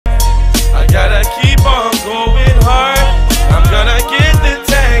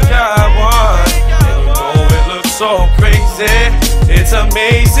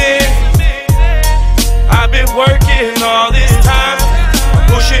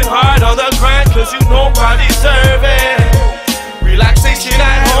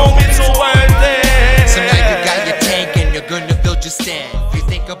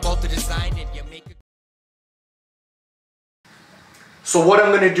So what I'm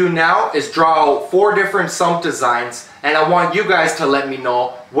going to do now is draw out 4 different sump designs, and I want you guys to let me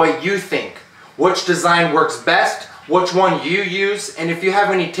know what you think. Which design works best, which one you use, and if you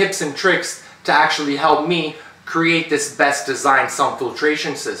have any tips and tricks to actually help me create this best designed sump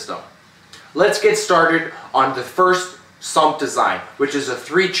filtration system. Let's get started on the first sump design, which is a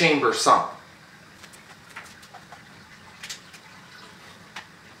 3-chamber sump.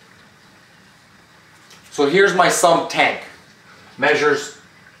 So here's my sump tank. Measures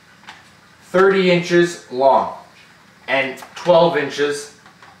 30 inches long and 12 inches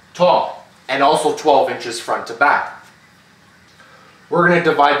tall, and also 12 inches front to back. We're going to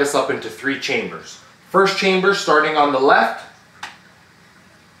divide this up into 3 chambers. First chamber starting on the left.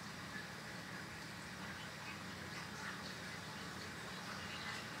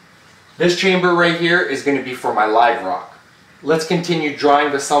 This chamber right here is going to be for my live rock. Let's continue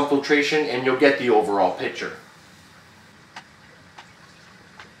drawing the sump filtration and you'll get the overall picture.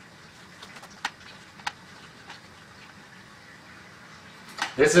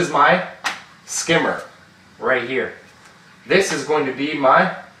 This is my skimmer right here. This is going to be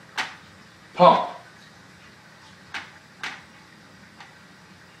my pump.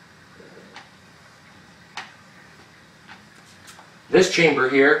 This chamber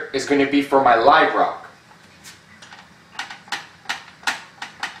here is going to be for my live rock.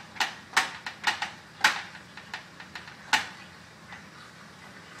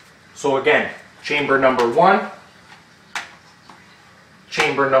 So again, chamber number 1,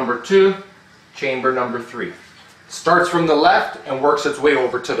 chamber number 2, chamber number 3. Starts from the left and works its way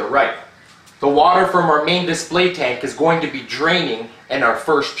over to the right. The water from our main display tank is going to be draining in our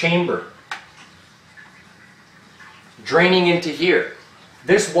first chamber. Draining into here.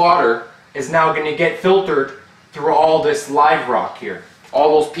 This water is now going to get filtered through all this live rock here.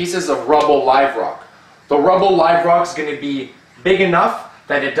 All those pieces of rubble live rock. The rubble live rock is going to be big enough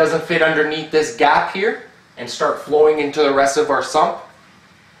that it doesn't fit underneath this gap here and start flowing into the rest of our sump.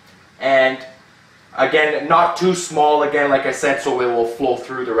 And again, not too small, again, like I said, so it will flow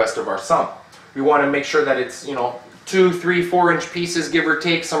through the rest of our sump. We want to make sure that it's, 2, 3, 4 inch pieces, give or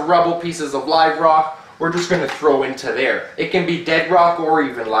take, some rubble pieces of live rock. We're just going to throw into there. It can be dead rock or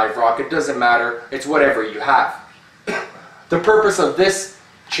even live rock. It doesn't matter. It's whatever you have. The purpose of this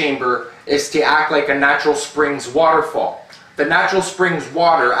chamber is to act like a natural springs waterfall. The natural springs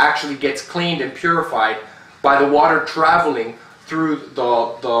water actually gets cleaned and purified by the water traveling through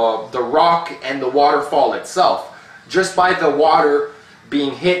the rock and the waterfall itself. Just by the water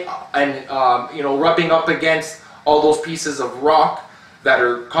being hit and rubbing up against all those pieces of rock that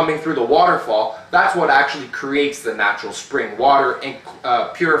are coming through the waterfall, that's what actually creates the natural spring water and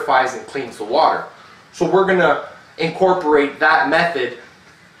purifies and cleans the water. So we're going to incorporate that method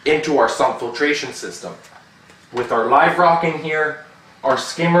into our sump filtration system with our live rock in here, our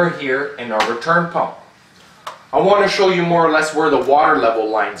skimmer here, and our return pump. I want to show you more or less where the water level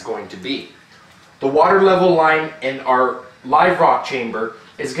line is going to be. The water level line in our live rock chamber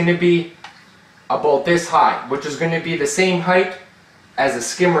is going to be about this high, which is going to be the same height as a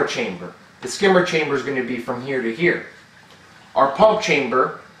skimmer chamber. The skimmer chamber is going to be from here to here. Our pump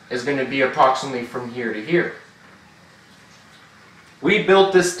chamber is going to be approximately from here to here. We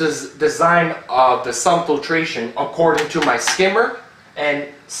built this design of the sump filtration according to my skimmer and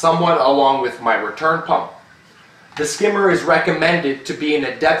somewhat along with my return pump. The skimmer is recommended to be in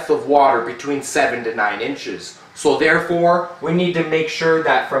a depth of water between 7 to 9 inches. So therefore, we need to make sure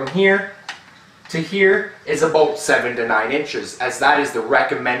that from here to here is about 7 to 9 inches, as that is the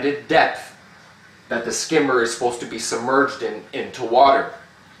recommended depth that the skimmer is supposed to be submerged into water.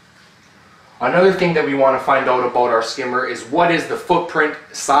 Another thing that we want to find out about our skimmer is what is the footprint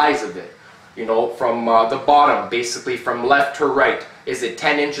size of it. From the bottom, basically from left to right. Is it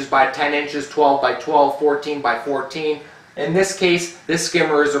 10 inches by 10 inches, 12 by 12, 14 by 14? In this case, this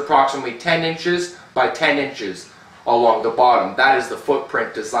skimmer is approximately 10 inches by 10 inches along the bottom. That is the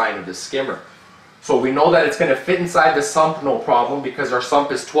footprint design of the skimmer. So we know that it's going to fit inside the sump, no problem, because our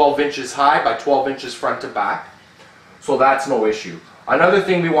sump is 12 inches high by 12 inches front to back. So that's no issue. Another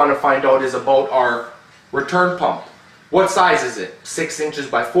thing we want to find out is about our return pump. What size is it? 6 inches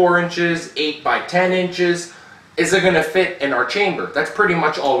by 4 inches, 8 by 10 inches? Is it going to fit in our chamber? That's pretty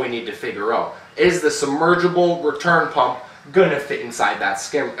much all we need to figure out. Is the submergible return pump going to fit inside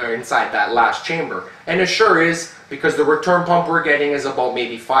that last chamber? And it sure is, because the return pump we're getting is about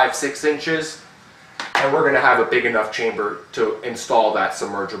maybe 5-6 inches, and we're going to have a big enough chamber to install that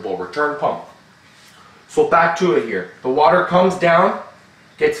submergible return pump. So back to it here. The water comes down,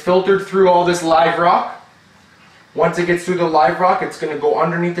 gets filtered through all this live rock. Once it gets through the live rock, it's going to go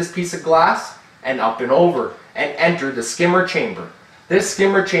underneath this piece of glass and up and over and enter the skimmer chamber. This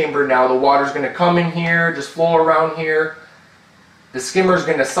skimmer chamber now, the water's going to come in here, just flow around here. The skimmer is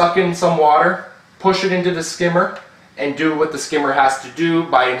going to suck in some water, push it into the skimmer, and do what the skimmer has to do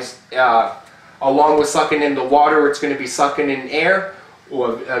by, along with sucking in the water, it's going to be sucking in air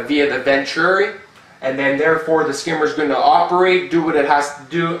or, via the venturi. And then therefore the skimmer is going to operate, do what it has to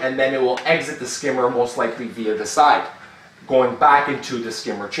do, and then it will exit the skimmer most likely via the side, going back into the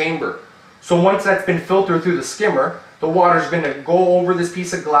skimmer chamber. So once that's been filtered through the skimmer, the water is going to go over this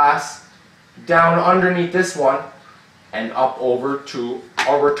piece of glass, down underneath this one, and up over to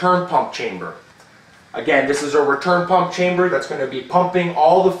our return pump chamber. Again, this is our return pump chamber that's going to be pumping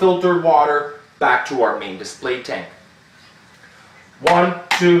all the filtered water back to our main display tank. 1,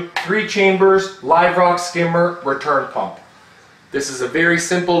 2, 3 chambers, live rock skimmer, return pump. This is a very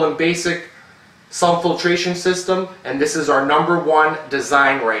simple and basic sump filtration system, and this is our #1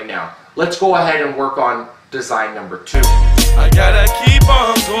 design right now. Let's go ahead and work on design #2. I gotta keep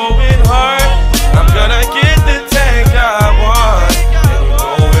on going hard. I'm gonna get the tank I want. And you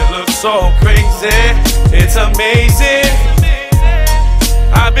know it looks so crazy. It's amazing.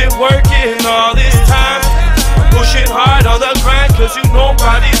 I've been working all this time, pushing hard on the grind, cause you know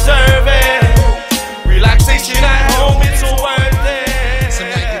I deserve